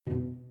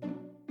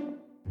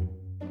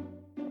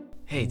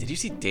Hey, did you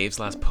see Dave's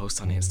last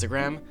post on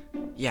Instagram?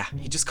 Yeah,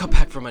 he just got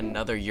back from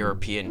another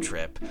European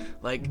trip.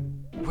 Like,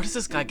 where does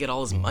this guy get all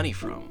his money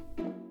from?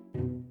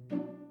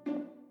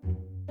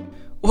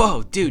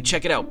 Whoa, dude,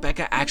 check it out.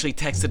 Becca actually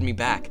texted me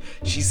back.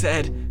 She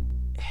said,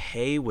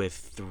 "Hey with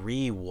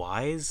 3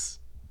 Ys?"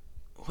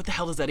 What the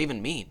hell does that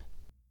even mean?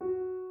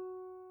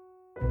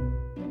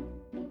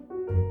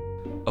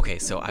 Okay,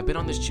 so I've been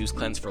on this juice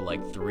cleanse for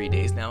like 3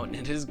 days now, and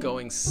it is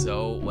going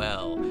so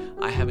well.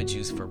 I have a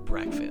juice for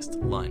breakfast,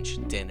 lunch,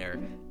 dinner,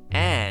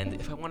 and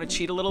if I want to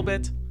cheat a little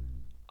bit,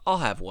 I'll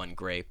have one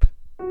grape.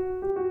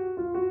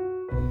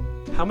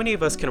 How many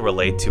of us can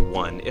relate to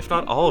one, if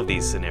not all of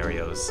these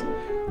scenarios?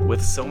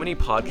 With so many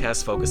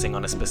podcasts focusing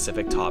on a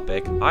specific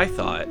topic, I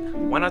thought,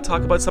 why not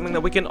talk about something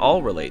that we can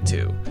all relate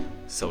to?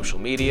 Social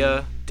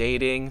media,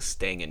 dating,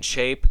 staying in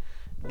shape.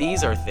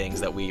 These are things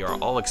that we are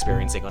all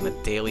experiencing on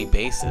a daily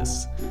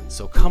basis.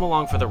 So come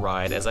along for the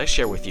ride as I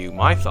share with you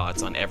my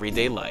thoughts on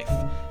everyday life.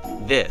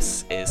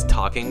 This is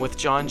Talking with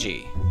John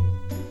G.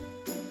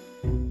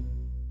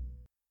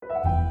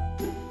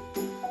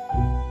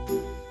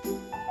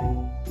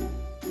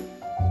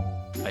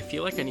 I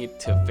feel like I need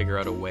to figure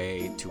out a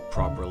way to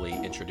properly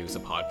introduce a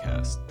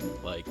podcast.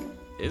 Like,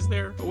 is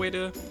there a way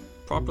to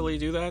properly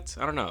do that?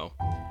 I don't know.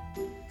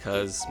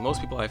 Because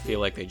most people, I feel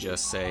like they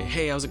just say,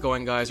 "Hey, how's it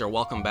going, guys?" or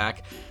 "Welcome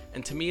back."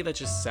 And to me, that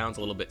just sounds a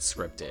little bit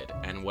scripted.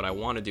 And what I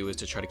want to do is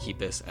to try to keep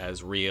this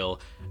as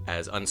real,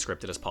 as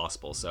unscripted as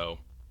possible. So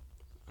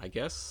I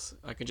guess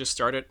I can just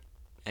start it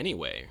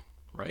anyway,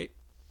 right?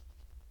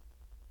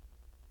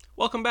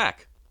 Welcome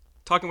back.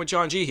 Talking with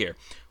John G here.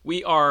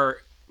 We are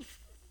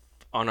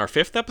on our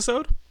 5th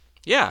episode?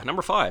 Yeah,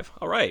 number 5.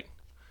 All right.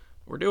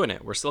 We're doing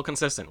it. We're still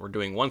consistent. We're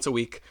doing once a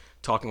week,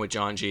 Talking with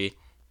John G.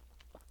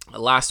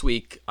 Last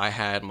week, I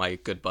had my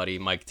good buddy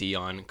Mike D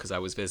on because I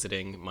was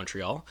visiting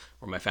Montreal,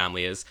 where my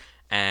family is.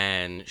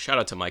 And shout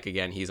out to Mike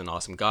again. He's an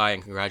awesome guy.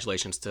 And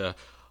congratulations to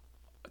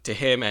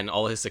him and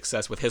all his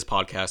success with his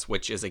podcast,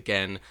 which is,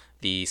 again,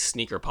 the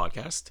Sneaker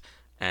Podcast.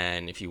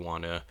 And if you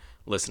want to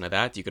listen to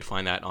that, you could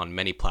find that on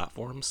many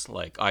platforms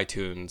like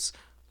iTunes.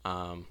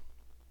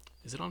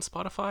 Is it on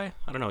Spotify?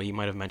 I don't know. You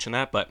might have mentioned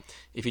that. But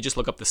if you just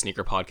look up the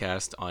Sneaker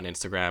Podcast on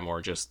Instagram or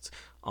just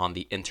on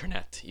the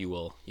internet, you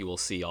will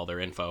see all their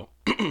info.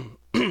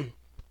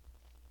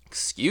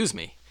 Excuse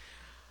me.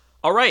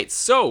 All right.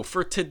 So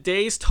for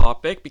today's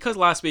topic, because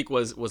last week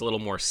was a little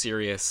more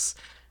serious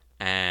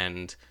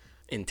and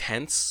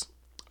intense,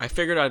 I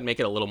figured I'd make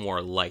it a little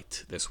more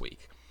light this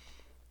week.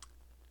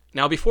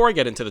 Now, before I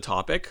get into the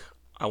topic,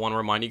 I want to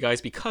remind you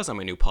guys, because I'm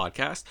a new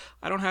podcast,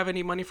 I don't have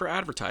any money for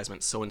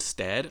advertisements. So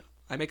instead,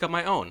 I make up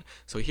my own.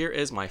 So here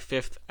is my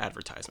 5th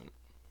advertisement.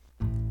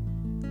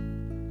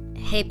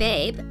 Hey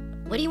babe,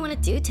 what do you want to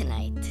do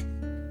tonight?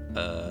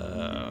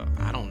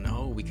 I don't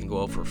know. We can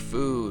go out for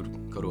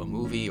food, go to a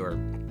movie, or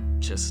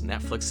just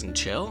Netflix and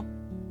chill.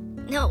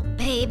 No,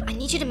 babe, I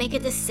need you to make a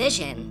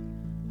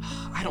decision.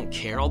 I don't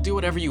care. I'll do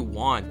whatever you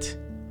want.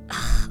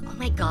 Oh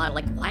my god,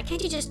 why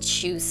can't you just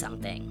choose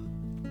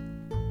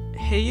something?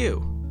 Hey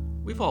you.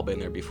 We've all been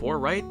there before,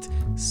 right?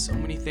 So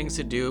many things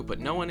to do, but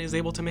no one is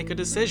able to make a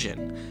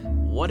decision.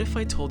 What if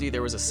I told you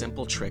there was a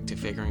simple trick to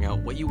figuring out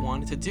what you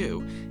wanted to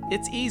do?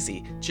 It's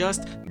easy.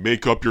 Just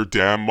make up your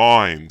damn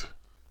mind.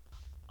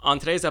 On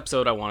today's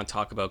episode, I want to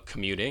talk about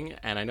commuting,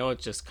 and I know it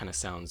just kind of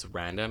sounds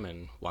random,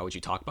 and why would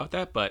you talk about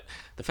that? But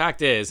the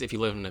fact is, if you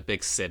live in a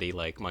big city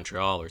like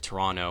Montreal or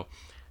Toronto,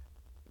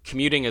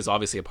 commuting is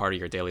obviously a part of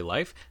your daily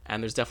life,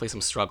 and there's definitely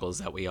some struggles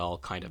that we all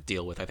kind of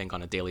deal with, I think,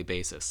 on a daily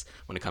basis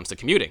when it comes to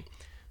commuting.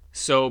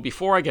 So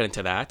before I get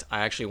into that,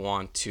 I actually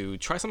want to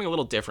try something a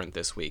little different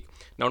this week.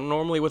 Now,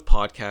 normally with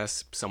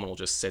podcasts, someone will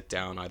just sit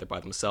down either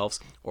by themselves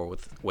or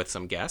with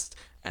some guests,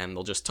 and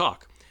they'll just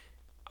talk.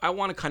 I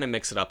want to kind of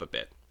mix it up a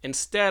bit.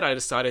 Instead, I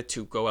decided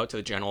to go out to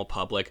the general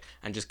public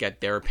and just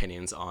get their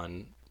opinions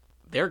on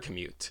their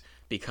commute,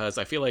 because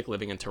I feel like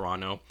living in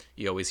Toronto,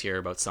 you always hear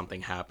about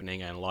something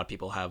happening, and a lot of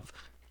people have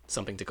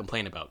something to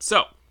complain about.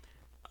 So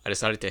I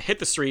decided to hit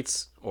the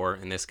streets, or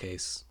in this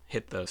case,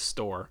 hit the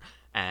store,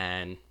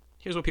 and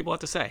here's what people have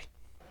to say.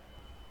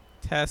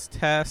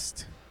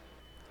 Test.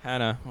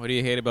 Hannah, what do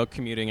you hate about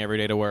commuting every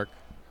day to work?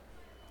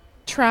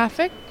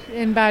 Traffic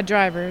and bad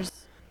drivers.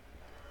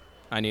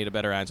 I need a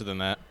better answer than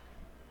that.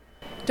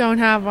 Don't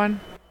have one.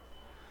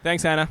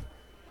 Thanks, Hannah.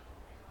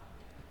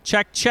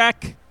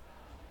 Check.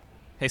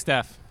 Hey,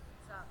 Steph.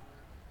 What's up?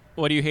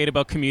 What do you hate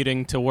about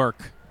commuting to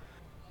work?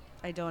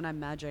 I don't. I'm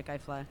magic. I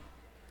fly.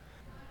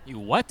 You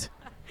what?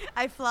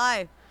 I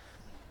fly.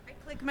 I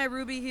click my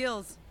ruby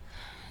heels.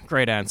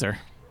 Great answer.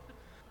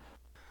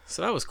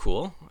 So that was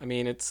cool. I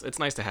mean, it's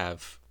nice to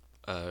have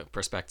a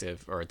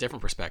perspective, or a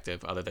different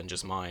perspective other than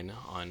just mine,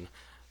 on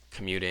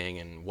commuting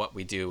and what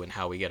we do and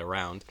how we get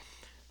around.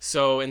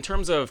 So in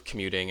terms of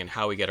commuting and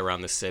how we get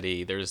around the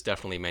city, there's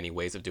definitely many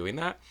ways of doing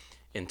that.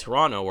 In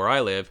Toronto, where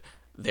I live,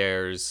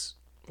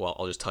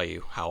 I'll just tell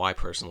you how I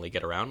personally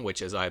get around,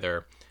 which is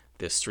either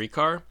the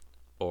streetcar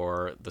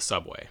or the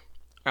subway.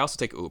 I also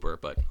take Uber,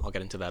 but I'll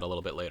get into that a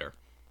little bit later.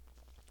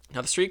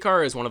 Now, the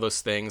streetcar is one of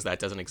those things that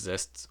doesn't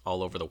exist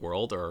all over the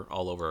world or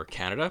all over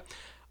Canada.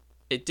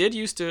 It did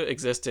used to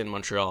exist in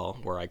Montreal,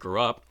 where I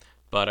grew up,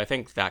 but I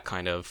think that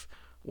kind of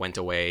went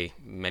away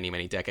many,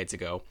 many decades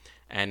ago.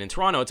 And in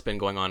Toronto, it's been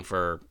going on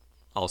for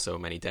also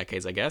many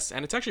decades, I guess,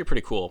 and it's actually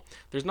pretty cool.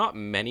 There's not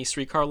many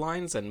streetcar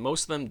lines, and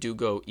most of them do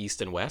go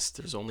east and west.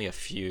 There's only a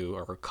few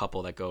or a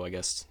couple that go, I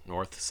guess,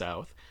 north,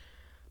 south.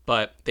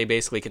 But they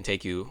basically can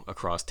take you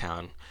across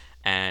town.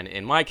 And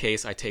in my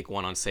case, I take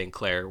one on St.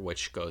 Clair,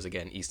 which goes,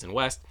 again, east and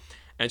west.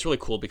 And it's really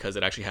cool because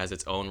it actually has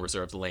its own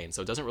reserved lane,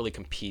 so it doesn't really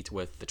compete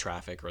with the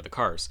traffic or the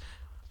cars.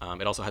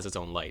 It also has its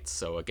own lights,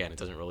 so again, it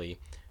doesn't really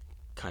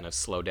kind of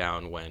slow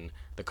down when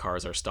the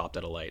cars are stopped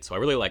at a light. So I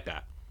really like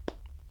that.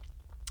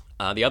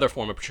 The other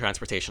form of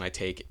transportation I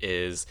take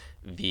is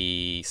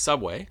the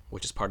subway,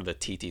 which is part of the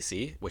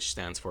TTC, which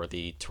stands for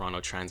the Toronto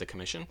Transit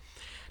Commission.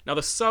 Now,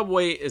 the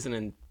subway is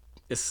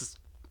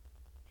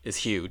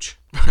huge.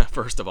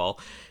 First of all,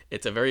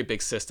 it's a very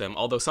big system,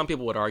 although some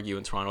people would argue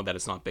in Toronto that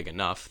it's not big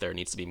enough. There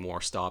needs to be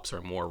more stops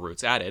or more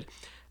routes added.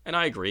 And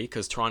I agree,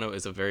 because Toronto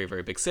is a very,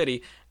 very big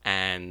city,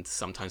 and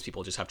sometimes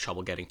people just have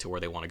trouble getting to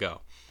where they want to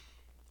go.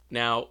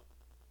 Now,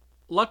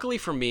 luckily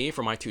for me,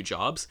 for my two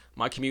jobs,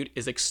 my commute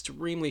is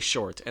extremely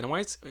short. And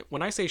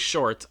when I say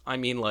short, I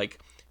mean like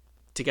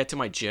to get to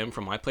my gym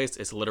from my place,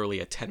 it's literally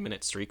a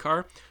 10-minute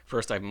streetcar.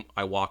 First,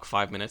 I walk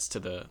 5 minutes to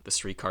the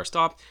streetcar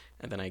stop,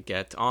 and then I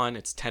get on.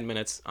 It's 10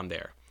 minutes, I'm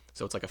there.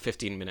 So it's like a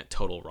 15-minute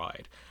total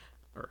ride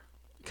or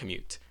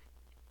commute.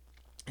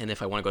 And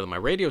if I want to go to my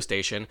radio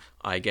station,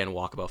 I again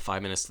walk about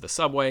 5 minutes to the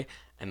subway,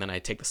 and then I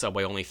take the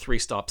subway only 3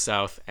 stops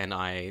south, and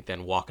I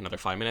then walk another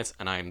 5 minutes,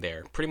 and I am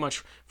there. Pretty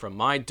much from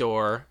my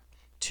door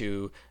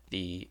to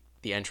the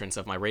entrance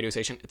of my radio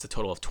station, it's a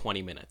total of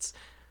 20 minutes.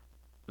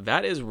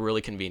 That is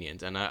really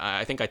convenient, and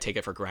I think I take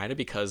it for granted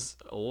because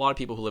a lot of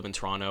people who live in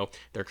Toronto,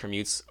 their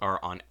commutes are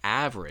on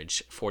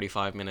average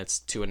 45 minutes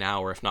to an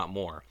hour, if not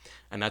more.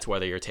 And that's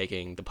whether you're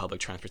taking the public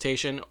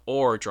transportation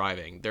or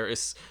driving.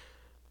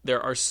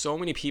 There are so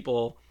many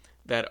people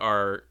that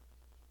are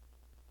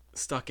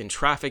stuck in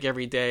traffic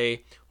every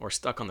day or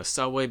stuck on the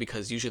subway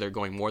because usually they're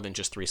going more than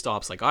just 3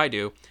 stops like I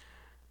do.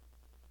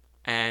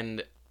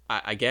 And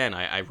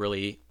I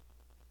really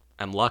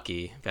am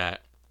lucky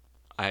that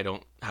I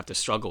don't have to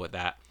struggle with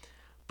that.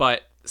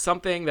 But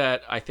something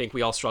that I think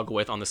we all struggle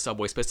with on the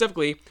subway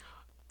specifically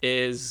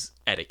is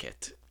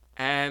etiquette.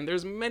 And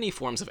there's many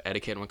forms of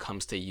etiquette when it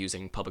comes to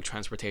using public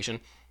transportation.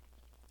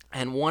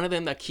 And one of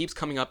them that keeps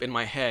coming up in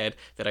my head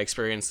that I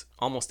experience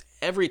almost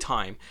every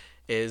time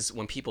is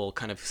when people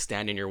kind of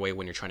stand in your way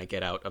when you're trying to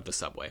get out of the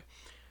subway.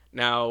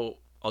 Now,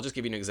 I'll just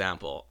give you an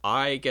example.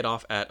 I get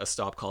off at a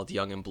stop called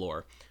Yonge and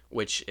Bloor,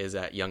 which is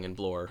at Yonge and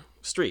Bloor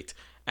Street.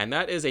 And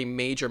that is a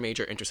major,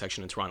 major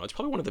intersection in Toronto. It's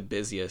probably one of the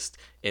busiest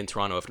in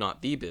Toronto, if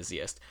not the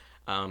busiest,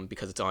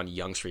 because it's on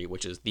Yonge Street,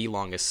 which is the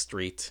longest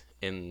street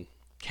in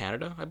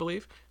Canada, I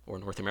believe, or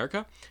North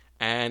America.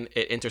 And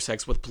it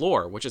intersects with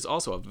Bloor, which is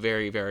also a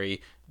very,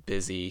 very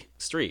busy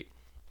street.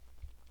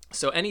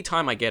 So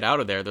anytime I get out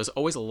of there, there's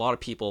always a lot of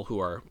people who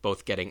are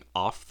both getting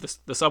off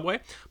the subway,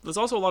 but there's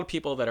also a lot of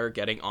people that are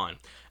getting on.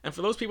 And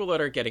for those people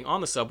that are getting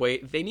on the subway,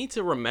 they need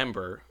to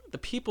remember the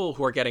people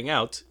who are getting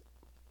out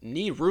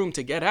need room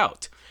to get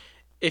out.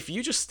 If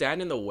you just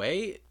stand in the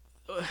way,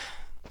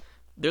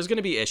 there's going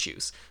to be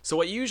issues. So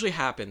what usually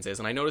happens is,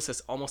 and I notice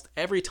this almost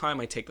every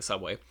time I take the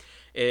subway,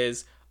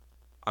 is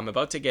I'm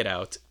about to get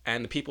out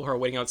and the people who are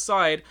waiting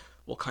outside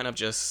will kind of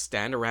just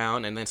stand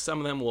around, and then some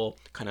of them will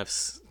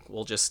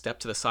just step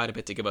to the side a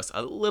bit to give us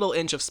a little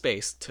inch of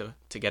space to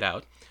get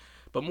out.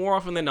 But more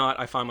often than not,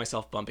 I find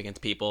myself bumping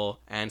into people,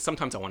 and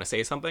sometimes I want to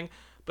say something,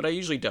 but I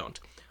usually don't.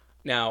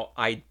 Now,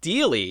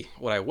 ideally,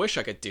 what I wish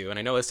I could do, and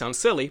I know this sounds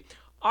silly,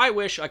 I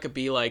wish I could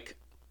be like,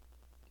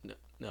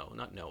 no,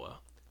 not Noah,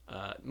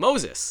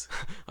 Moses.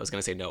 I was going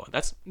to say Noah.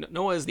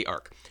 Noah is the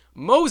ark.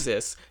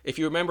 Moses, if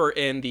you remember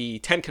in the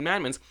 10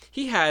 Commandments,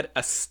 he had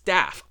a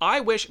staff. I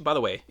wish, by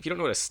the way, if you don't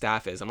know what a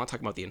staff is, I'm not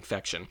talking about the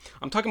infection.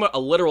 I'm talking about a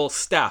literal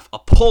staff, a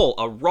pole,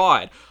 a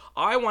rod.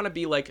 I want to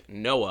be like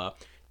Noah.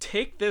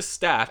 Take this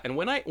staff, and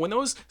when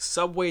those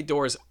subway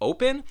doors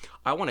open,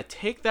 I want to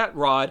take that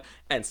rod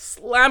and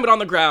slam it on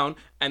the ground,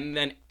 and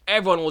then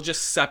everyone will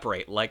just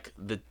separate, like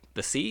the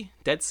sea,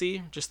 Dead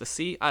Sea, just the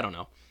sea. I don't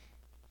know.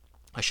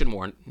 I should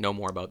know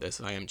more about this.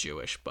 I am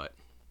Jewish, but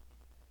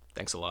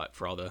thanks a lot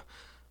for all the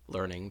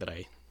learning that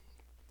I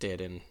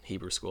did in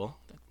Hebrew school.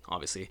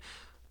 Obviously,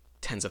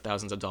 tens of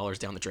thousands of dollars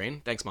down the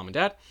drain. Thanks, Mom and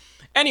Dad.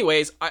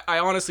 Anyways, I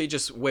honestly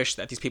just wish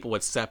that these people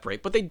would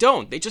separate, but they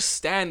don't. They just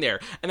stand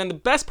there. And then the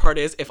best part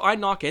is, if I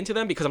knock into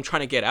them because I'm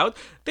trying to get out,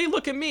 they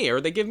look at me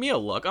or they give me a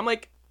look. I'm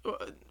like,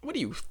 what are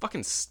you,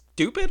 fucking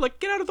stupid? Like,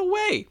 get out of the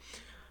way.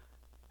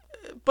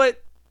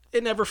 But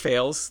it never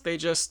fails. They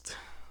just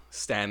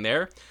stand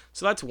there.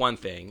 So that's one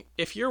thing.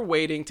 If you're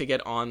waiting to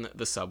get on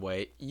the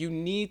subway, you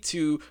need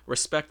to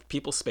respect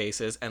people's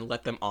spaces and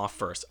let them off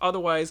first.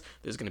 Otherwise,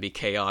 there's going to be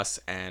chaos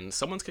and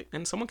someone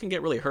can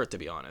get really hurt, to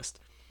be honest.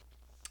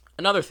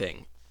 Another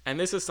thing, and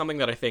this is something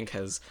that I think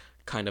has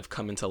kind of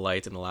come into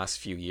light in the last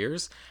few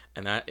years,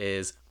 and that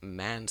is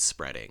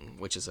manspreading,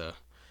 which is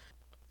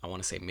I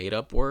want to say made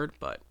up word,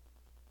 but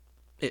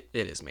it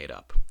is made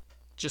up.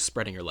 Just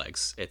spreading your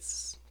legs.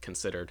 It's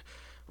considered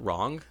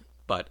wrong,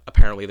 but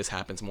apparently this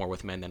happens more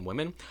with men than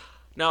women.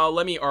 Now,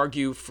 let me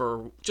argue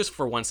for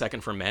 1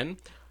 second for men,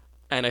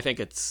 and I think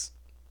it's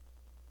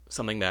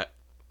something that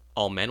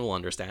all men will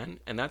understand,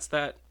 and that's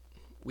that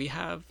we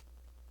have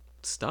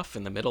stuff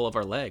in the middle of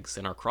our legs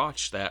and our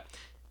crotch that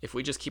if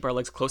we just keep our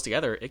legs close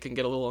together, it can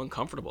get a little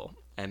uncomfortable,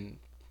 and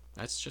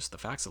that's just the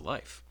facts of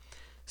life.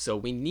 So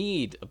we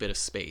need a bit of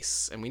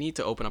space, and we need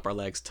to open up our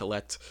legs to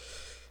let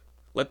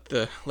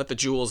the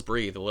jewels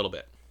breathe a little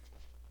bit.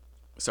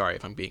 Sorry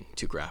if I'm being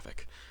too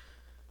graphic.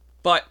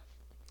 But,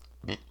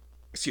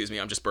 excuse me,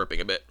 I'm just burping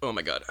a bit. Oh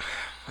my god,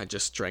 I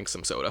just drank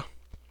some soda.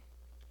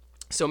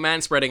 So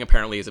manspreading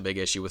apparently is a big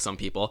issue with some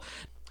people.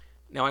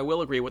 Now I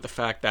will agree with the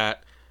fact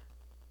that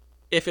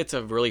if it's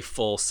a really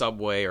full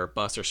subway or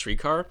bus or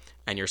streetcar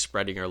and you're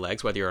spreading your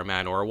legs, whether you're a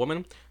man or a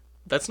woman,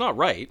 that's not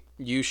right.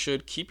 You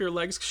should keep your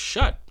legs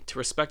shut to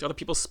respect other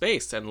people's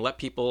space and let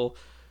people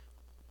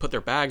put their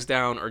bags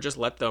down or just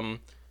let them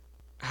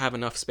have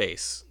enough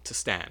space to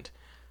stand.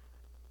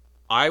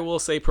 I will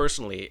say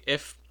personally,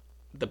 if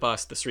the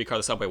bus, the streetcar,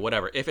 the subway,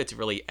 whatever, if it's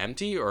really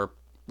empty or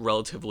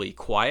relatively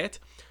quiet,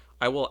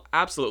 I will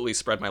absolutely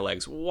spread my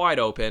legs wide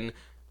open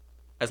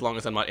as long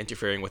as I'm not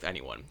interfering with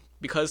anyone.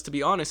 Because to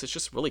be honest, it's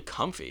just really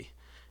comfy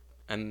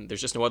and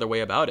there's just no other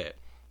way about it.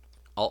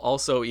 I'll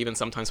also even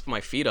sometimes put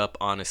my feet up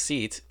on a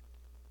seat,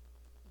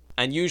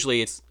 and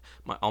usually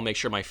I'll make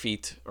sure my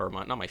feet, or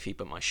not my feet,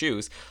 but my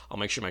shoes, I'll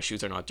make sure my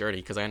shoes are not dirty,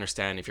 because I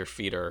understand if your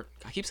feet are,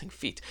 I keep saying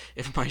feet,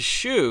 if my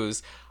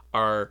shoes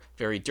are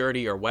very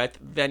dirty or wet,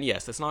 then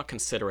yes, it's not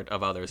considerate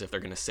of others if they're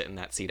going to sit in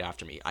that seat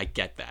after me. I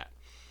get that.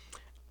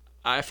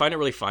 I find it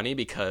really funny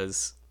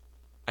because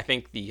I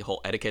think the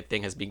whole etiquette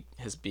thing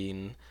has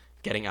been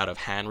getting out of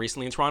hand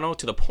recently in Toronto,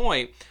 to the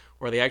point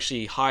where they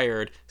actually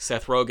hired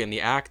Seth Rogen,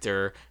 the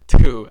actor,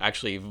 to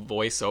actually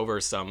voice over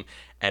some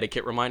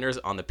etiquette reminders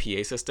on the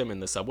PA system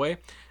in the subway.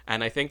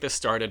 And I think this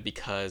started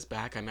because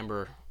back, I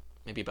remember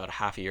maybe about a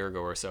half a year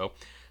ago or so,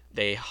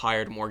 they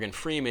hired Morgan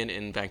Freeman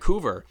in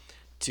Vancouver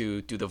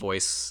to do the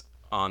voice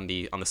on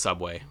the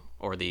subway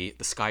or the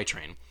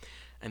SkyTrain.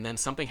 And then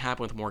something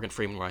happened with Morgan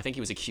Freeman where I think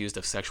he was accused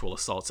of sexual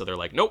assault. So they're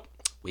like, nope,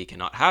 we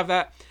cannot have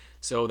that.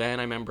 So then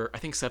I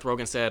think Seth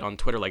Rogen said on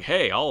Twitter, like,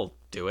 hey, I'll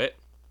do it.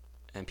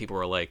 And people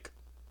were like,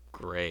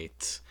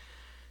 great.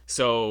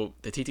 So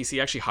the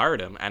TTC actually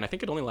hired him, and I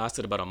think it only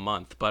lasted about a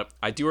month. But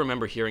I do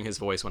remember hearing his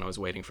voice when I was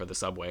waiting for the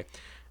subway.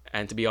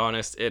 And to be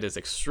honest, it is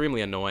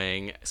extremely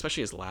annoying,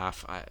 especially his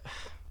laugh. I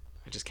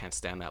just can't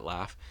stand that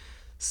laugh.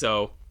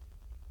 So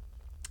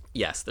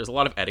yes, there's a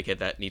lot of etiquette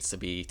that needs to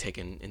be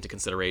taken into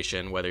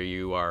consideration, whether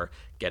you are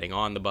getting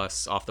on the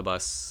bus, off the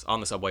bus, on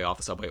the subway, off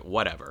the subway,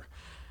 whatever.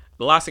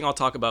 The last thing I'll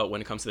talk about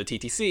when it comes to the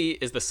TTC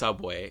is the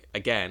subway,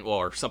 again,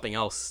 or something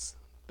else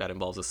that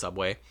involves the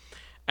subway,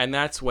 and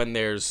that's when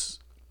there's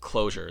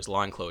closures,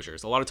 line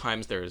closures. A lot of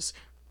times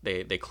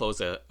they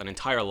close an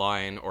entire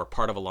line or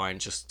part of a line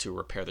just to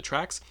repair the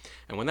tracks,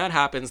 and when that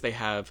happens, they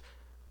have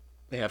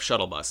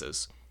shuttle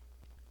buses,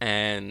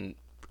 and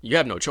you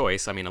have no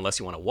choice, I mean, unless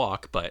you want to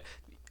walk, but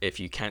if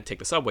you can't take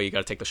the subway, you got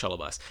to take the shuttle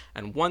bus.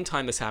 And one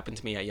time this happened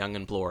to me at Yonge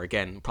and Bloor,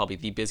 again, probably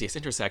the busiest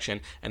intersection,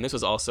 and this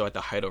was also at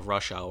the height of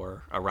rush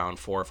hour, around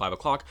 4 or 5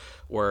 o'clock,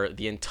 where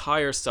the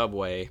entire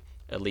subway,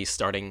 at least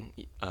starting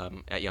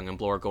at Yonge and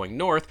Bloor going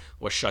north,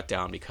 was shut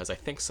down because I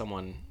think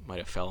someone might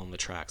have fell on the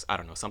tracks. I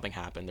don't know, something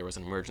happened, there was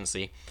an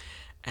emergency.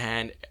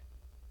 And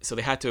so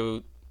they had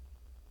to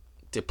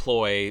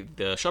deploy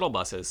the shuttle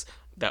buses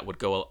that would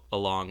go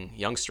along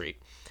Yonge Street.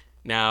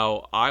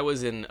 Now, I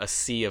was in a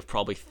sea of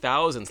probably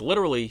thousands,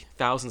 literally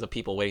thousands of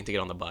people waiting to get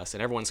on the bus,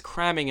 and everyone's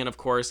cramming in, of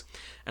course.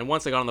 And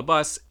once I got on the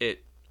bus,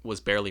 it was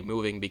barely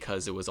moving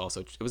because it was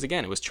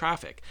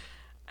traffic,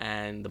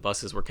 and the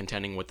buses were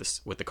contending with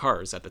the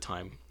cars at the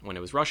time when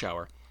it was rush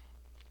hour.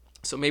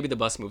 So maybe the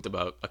bus moved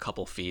about a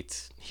couple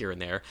feet here and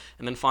there,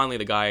 and then finally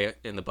the guy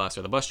in the bus,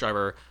 or the bus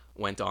driver,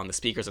 went on the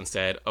speakers and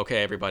said,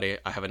 okay, everybody,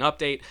 I have an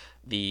update.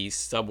 The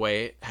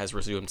subway has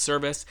resumed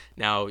service.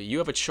 Now, you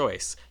have a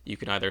choice. You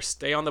can either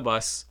stay on the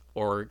bus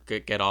or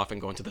get off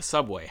and go into the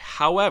subway.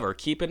 However,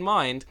 keep in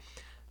mind,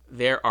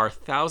 there are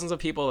thousands of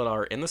people that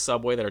are in the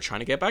subway that are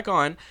trying to get back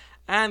on,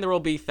 and there will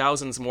be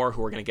thousands more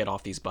who are going to get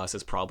off these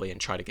buses probably and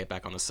try to get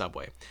back on the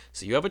subway.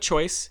 So you have a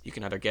choice. You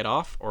can either get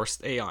off or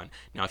stay on.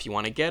 Now, if you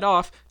want to get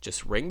off,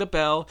 just ring the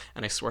bell.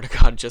 And I swear to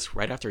God, just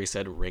right after he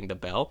said ring the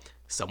bell,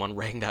 someone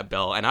rang that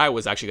bell. And I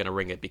was actually going to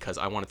ring it because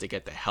I wanted to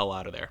get the hell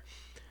out of there.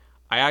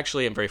 I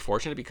actually am very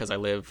fortunate because I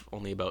live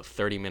only about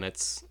 30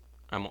 minutes.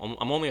 I'm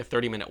only a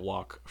 30-minute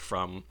walk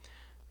from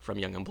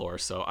Yonge and Bloor.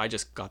 So I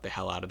just got the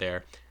hell out of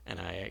there and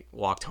I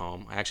walked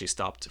home. I actually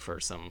stopped for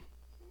some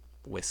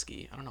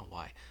whiskey. I don't know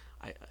why.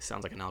 It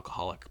sounds like an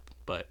alcoholic,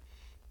 but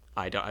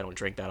I don't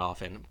drink that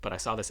often. But I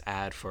saw this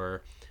ad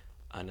for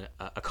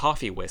a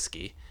coffee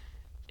whiskey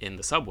in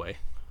the subway,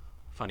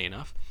 funny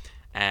enough,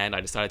 and I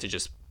decided to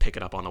just pick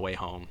it up on the way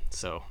home.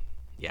 So,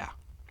 yeah.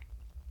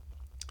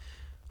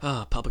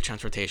 Public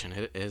transportation,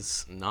 it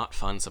is not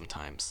fun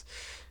sometimes.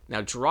 Now,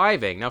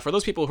 driving. Now, for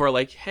those people who are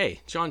like, hey,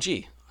 John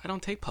G, I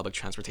don't take public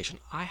transportation.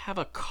 I have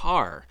a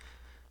car.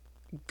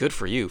 Good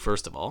for you,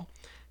 first of all.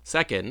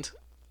 Second,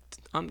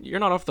 you're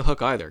not off the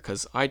hook either,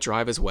 because I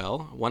drive as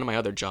well. One of my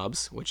other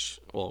jobs,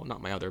 well,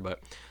 not my other, but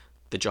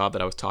the job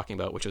that I was talking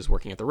about, which was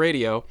working at the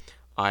radio,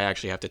 I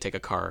actually have to take a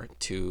car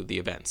to the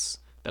events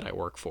that I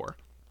work for.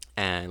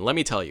 And let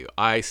me tell you,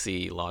 I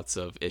see lots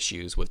of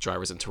issues with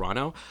drivers in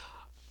Toronto.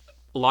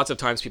 Lots of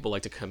times people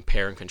like to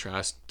compare and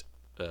contrast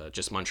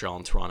just Montreal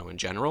and Toronto in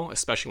general,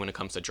 especially when it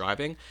comes to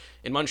driving.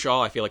 In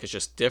Montreal, I feel like it's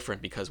just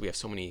different because we have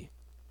so many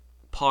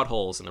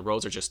potholes and the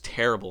roads are just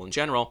terrible in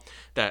general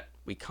that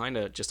we kind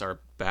of just are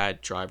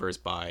bad drivers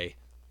by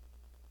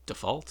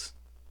default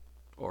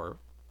or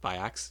by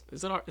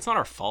accident. It's not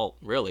our fault,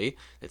 really.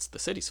 It's the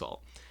city's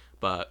fault.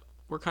 But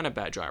we're kind of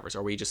bad drivers,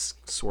 or we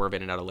just swerve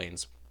in and out of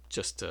lanes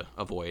just to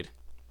avoid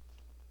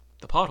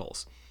the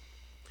potholes.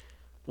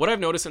 What I've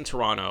noticed in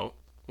Toronto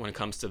when it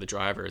comes to the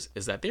drivers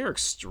is that they are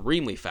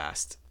extremely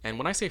fast. And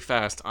when I say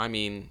fast, I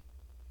mean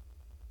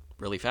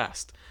really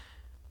fast.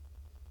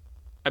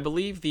 I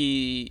believe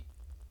the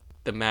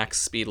max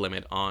speed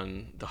limit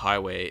on the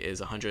highway is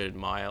 100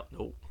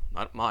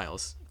 not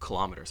miles,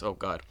 kilometers. Oh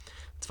god.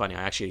 It's funny,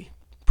 I actually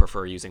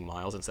prefer using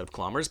miles instead of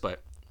kilometers,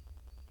 but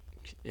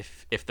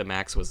if the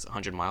max was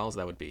 100 miles,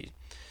 that would be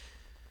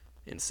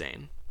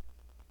insane.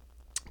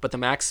 But the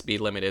max speed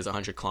limit is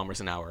 100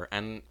 kilometers an hour,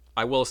 and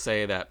I will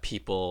say that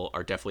people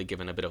are definitely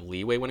given a bit of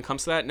leeway when it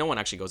comes to that. No one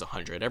actually goes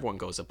 100. Everyone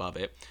goes above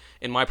it.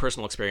 In my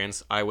personal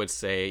experience, I would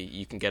say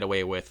you can get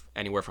away with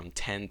anywhere from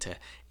 10 to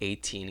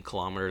 18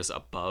 kilometers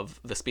above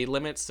the speed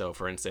limit. So,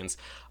 for instance,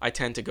 I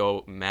tend to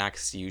go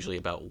max usually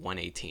about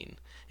 118.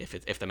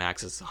 If the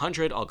max is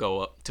 100, I'll go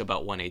up to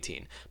about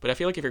 118. But I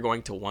feel like if you're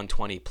going to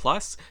 120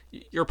 plus,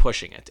 you're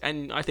pushing it.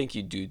 And I think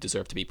you do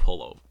deserve to be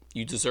pulled over.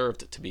 You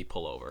deserved to be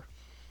pulled over.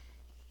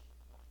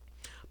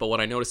 But what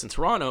I noticed in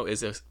Toronto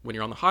is when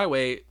you're on the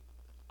highway,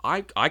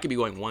 I could be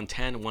going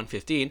 110,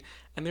 115,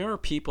 and there are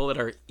people that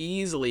are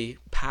easily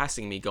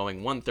passing me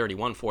going 130,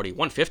 140,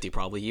 150,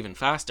 probably even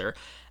faster.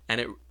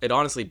 And it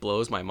honestly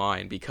blows my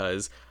mind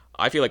because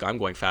I feel like I'm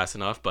going fast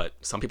enough, but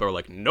some people are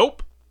like,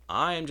 nope,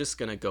 I'm just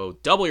going to go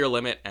double your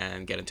limit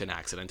and get into an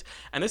accident.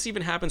 And this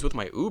even happens with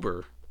my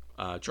Uber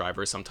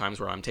drivers sometimes,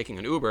 where I'm taking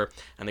an Uber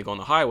and they go on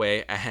the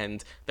highway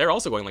and they're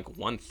also going like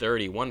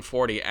 130,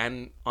 140,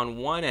 and on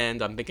one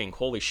end I'm thinking,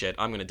 holy shit,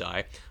 I'm gonna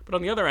die, but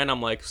on the other end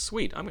I'm like,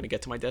 sweet, I'm gonna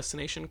get to my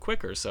destination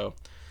quicker. So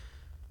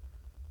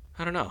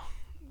I don't know,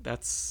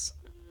 it's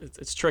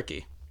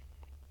tricky.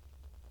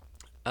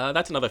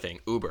 That's another thing,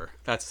 Uber.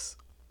 That's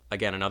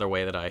again another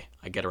way that I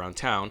get around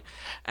town,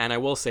 and I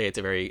will say it's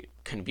a very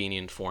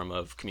convenient form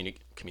of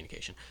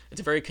communication.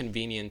 It's a very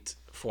convenient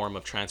form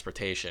of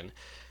transportation.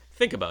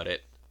 Think about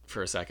it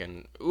for a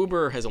second.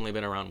 Uber has only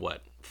been around,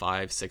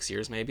 5-6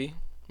 years, maybe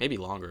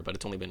longer, but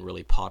it's only been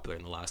really popular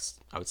in the last,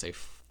 I would say,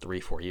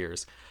 3-4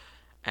 years.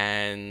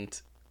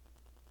 And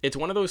it's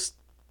one of those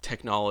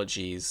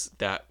technologies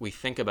that we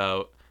think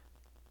about.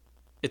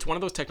 It's one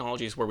of those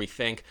technologies where we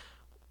think,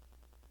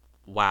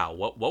 wow,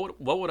 what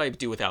would I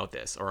do without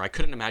this? Or I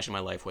couldn't imagine my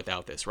life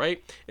without this,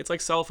 right? It's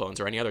like cell phones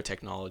or any other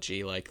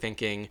technology, like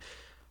thinking,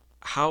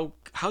 how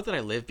did I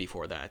live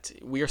before that?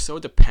 We are so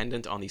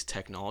dependent on these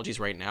technologies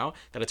right now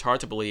that it's hard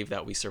to believe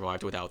that we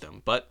survived without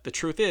them. But the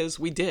truth is,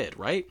 we did,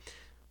 right?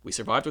 We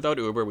survived without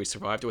Uber, we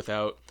survived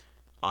without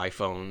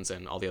iPhones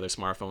and all the other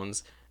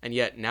smartphones, and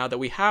yet now that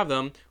we have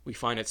them, we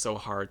find it so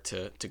hard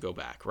to go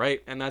back,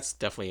 right? And that's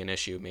definitely an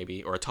issue,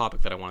 maybe, or a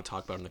topic that I want to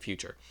talk about in the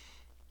future.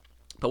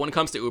 But when it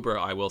comes to Uber,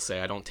 I will say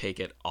I don't take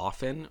it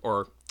often,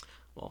 or,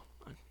 well,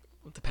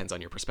 it depends on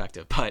your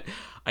perspective, but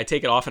I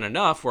take it often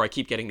enough where I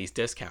keep getting these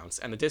discounts,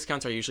 and the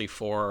discounts are usually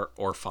 $4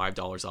 or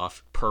 $5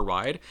 off per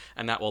ride,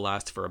 and that will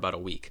last for about a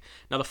week.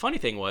 Now, the funny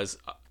thing was,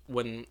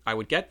 when I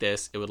would get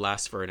this, it would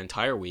last for an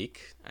entire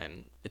week,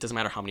 and it doesn't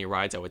matter how many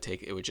rides I would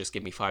take, it would just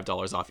give me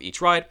 $5 off each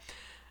ride,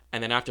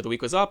 and then after the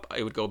week was up,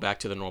 it would go back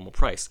to the normal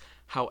price.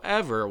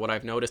 However, what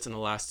I've noticed in the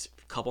last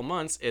couple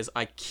months is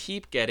I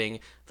keep getting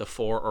the $4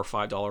 or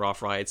 $5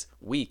 off rides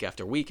week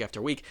after week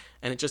after week,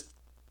 and it just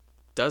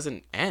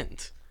doesn't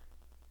end.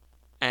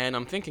 And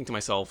I'm thinking to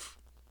myself,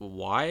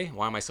 why?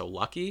 Why am I so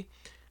lucky?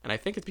 And I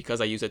think it's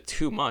because I use it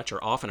too much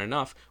or often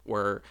enough,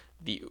 where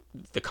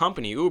the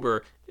company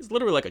Uber is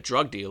literally like a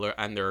drug dealer,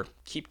 and they're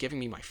keep giving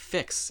me my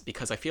fix,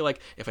 because I feel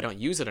like if I don't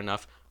use it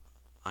enough,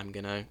 I'm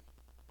gonna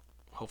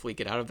hopefully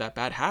get out of that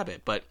bad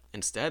habit. But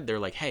instead, they're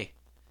like, hey,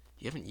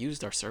 you haven't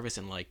used our service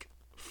in like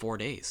 4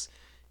 days.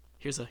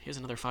 Here's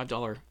another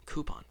 $5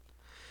 coupon.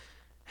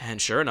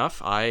 And sure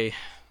enough, I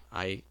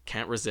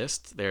can't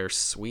resist their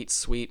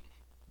sweet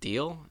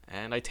deal,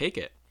 and I take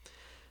it.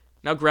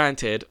 Now,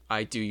 granted,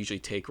 I do usually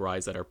take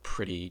rides that are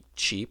pretty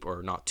cheap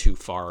or not too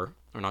far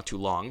or not too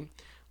long.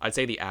 I'd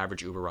say the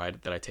average Uber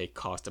ride that I take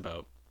cost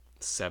about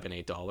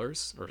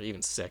 $7-8 or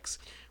even $6,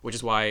 which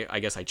is why I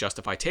guess I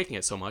justify taking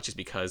it so much, is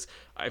because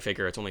I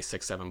figure it's only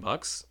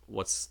 $6-7.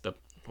 What's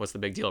the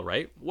big deal,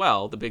 right?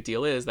 Well, the big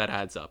deal is that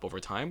adds up over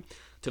time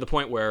to the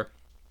point where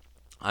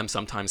I'm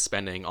sometimes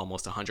spending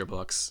almost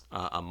 $100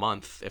 a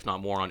month, if not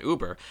more, on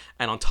Uber.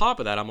 And on top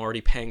of that, I'm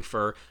already paying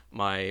for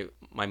my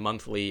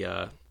monthly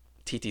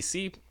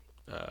TTC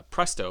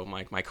Presto,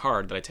 my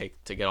card that I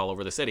take to get all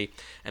over the city,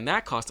 and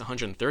that costs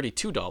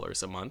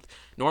 $132 a month.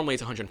 Normally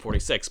it's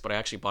 $146, but I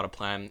actually bought a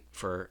plan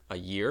for a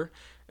year,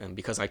 and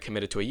because I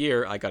committed to a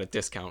year, I got a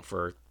discount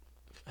for,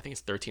 I think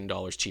it's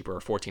 $13 cheaper or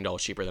 $14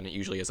 cheaper than it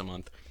usually is a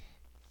month.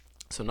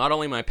 So not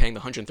only am I paying the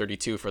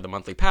 $132 for the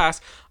monthly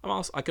pass,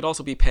 I could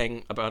also be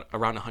paying about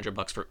around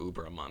 $100 for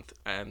Uber a month,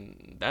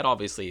 and that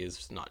obviously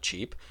is not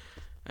cheap,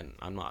 and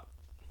I'm not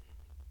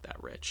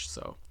that rich,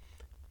 so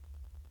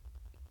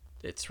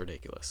it's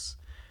ridiculous.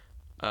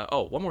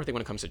 One more thing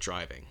when it comes to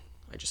driving.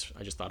 I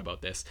just thought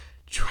about this.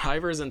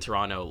 Drivers in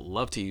Toronto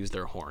love to use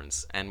their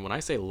horns, and when I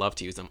say love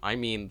to use them, I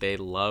mean they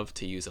love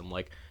to use them.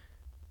 Like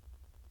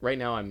right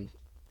now, I'm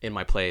in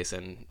my place,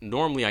 and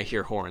normally I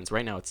hear horns.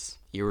 Right now it's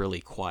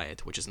eerily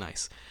quiet, which is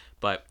nice,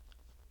 but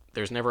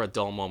there's never a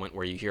dull moment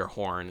where you hear a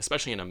horn,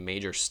 especially in a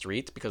major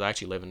street, because I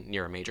actually live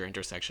near a major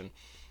intersection.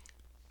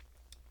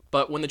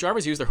 But when the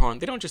drivers use their horn,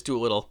 they don't just do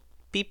a little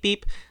beep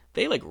beep.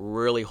 They like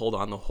really hold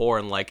on the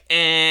horn like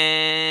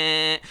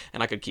and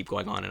I could keep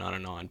going on and on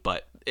and on,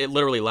 but it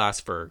literally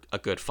lasts for a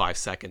good 5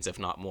 seconds, if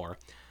not more.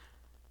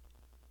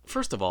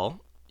 First of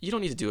all, you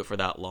don't need to do it for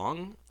that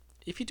long.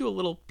 If you do a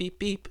little beep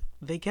beep,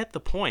 they get the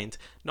point.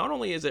 Not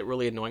only is it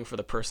really annoying for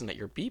the person that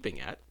you're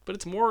beeping at, but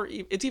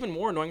it's even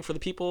more annoying for the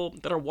people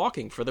that are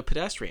walking, for the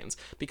pedestrians,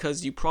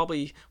 because you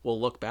probably will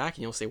look back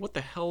and you'll say, what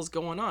the hell's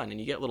going on? And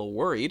you get a little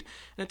worried,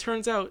 and it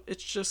turns out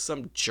it's just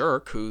some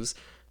jerk who's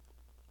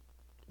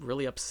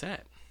really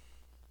upset.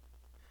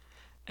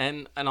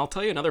 And I'll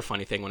tell you another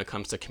funny thing when it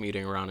comes to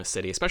commuting around a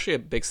city, especially a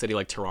big city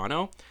like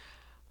Toronto.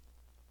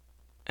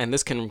 And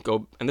this can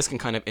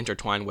kind of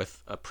intertwine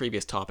with a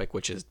previous topic,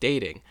 which is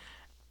dating.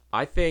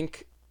 I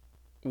think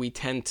we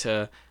tend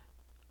to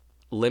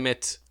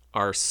limit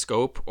our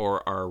scope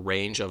or our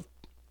range of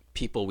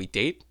people we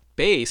date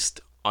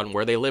based on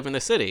where they live in the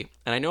city.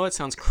 And I know it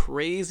sounds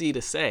crazy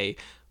to say,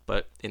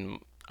 but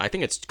I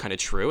think it's kind of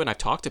true. And I've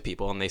talked to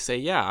people and they say,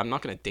 yeah, I'm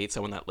not going to date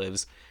someone that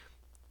lives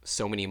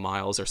so many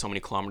miles or so many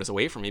kilometers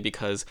away from me,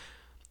 because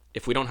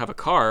if we don't have a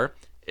car,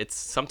 it's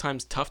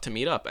sometimes tough to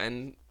meet up.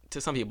 And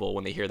to some people,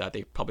 when they hear that,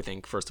 they probably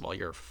think, first of all,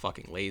 you're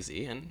fucking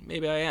lazy, and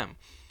maybe I am.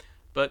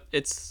 But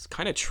it's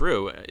kind of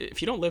true.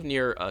 If you don't live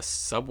near a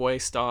subway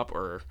stop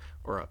or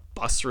a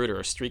bus route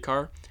or a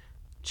streetcar,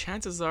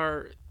 chances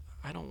are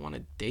I don't want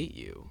to date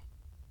you.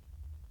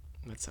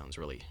 That sounds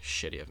really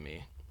shitty of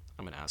me.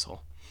 I'm an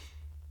asshole.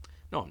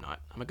 No, I'm not.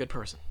 I'm a good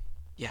person.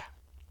 Yeah,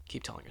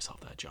 keep telling yourself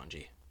that, John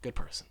G. Good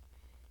person.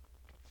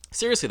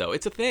 Seriously, though,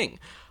 it's a thing.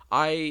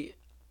 I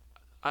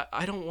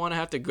don't want to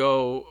have to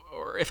go,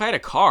 or if I had a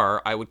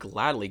car, I would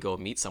gladly go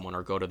meet someone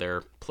or go to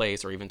their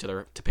place or even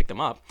to pick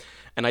them up.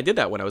 And I did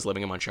that when I was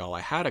living in Montreal.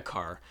 I had a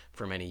car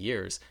for many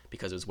years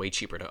because it was way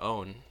cheaper to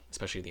own,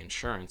 especially the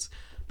insurance.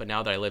 But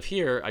now that I live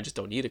here, I just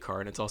don't need a car,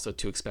 and it's also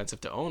too expensive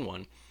to own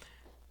one.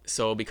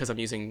 So because I'm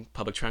using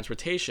public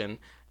transportation,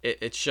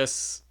 it's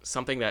just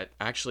something that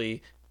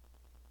actually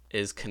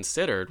is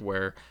considered,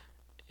 where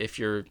if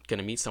you're going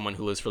to meet someone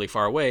who lives really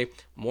far away,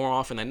 more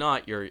often than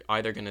not, you're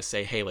either going to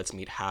say, hey, let's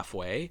meet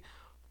halfway,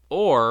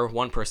 or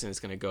one person is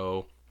going to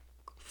go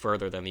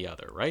further than the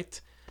other, right?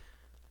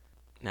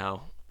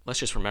 Now, let's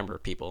just remember,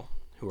 people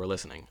who are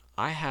listening,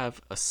 I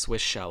have a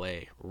Swiss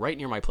chalet right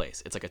near my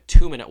place. It's like a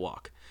 2-minute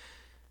walk.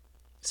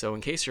 So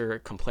in case you're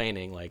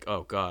complaining, like,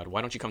 oh God,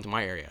 why don't you come to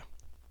my area?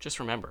 Just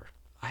remember,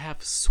 I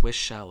have Swiss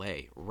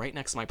chalet right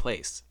next to my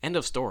place. End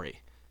of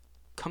story.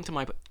 Come to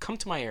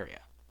my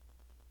area.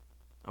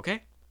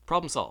 Okay?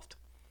 Problem solved.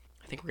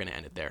 I think we're going to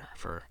end it there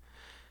for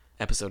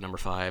episode number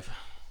 5,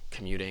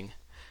 commuting.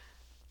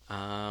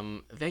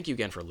 Thank you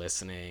again for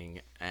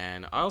listening.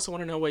 And I also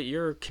want to know what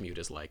your commute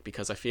is like,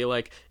 because I feel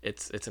like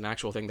it's an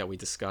actual thing that we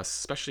discuss,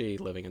 especially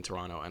living in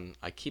Toronto. And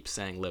I keep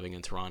saying living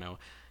in Toronto.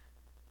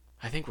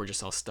 I think we're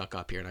just all stuck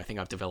up here, and I think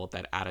I've developed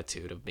that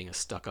attitude of being a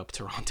stuck-up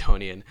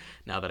Torontonian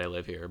now that I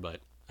live here.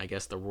 But I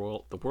guess the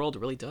world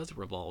really does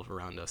revolve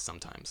around us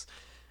sometimes.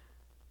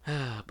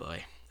 Ah,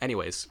 boy.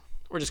 Anyways,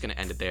 we're just going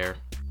to end it there.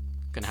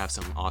 Going to have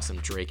some awesome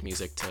Drake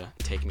music to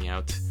take me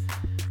out.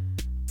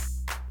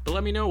 But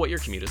let me know what your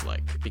commute is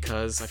like,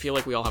 because I feel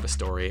like we all have a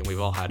story, and we've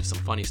all had some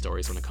funny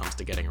stories when it comes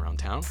to getting around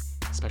town,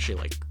 especially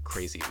like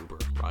crazy Uber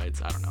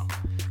rides. I don't know.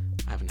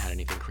 I haven't had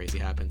anything crazy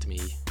happen to me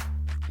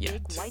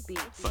yet,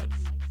 but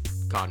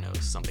God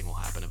knows something will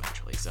happen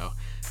eventually. So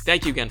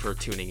thank you again for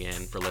tuning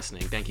in, for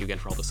listening. Thank you again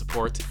for all the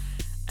support,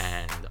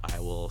 and I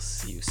will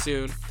see you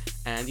soon.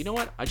 And you know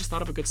what? I just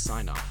thought of a good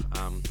sign-off.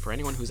 For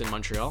anyone who's in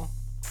Montreal,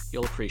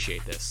 you'll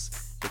appreciate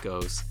this. It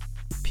goes,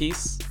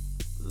 peace,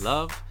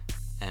 love,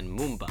 and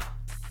Moomba.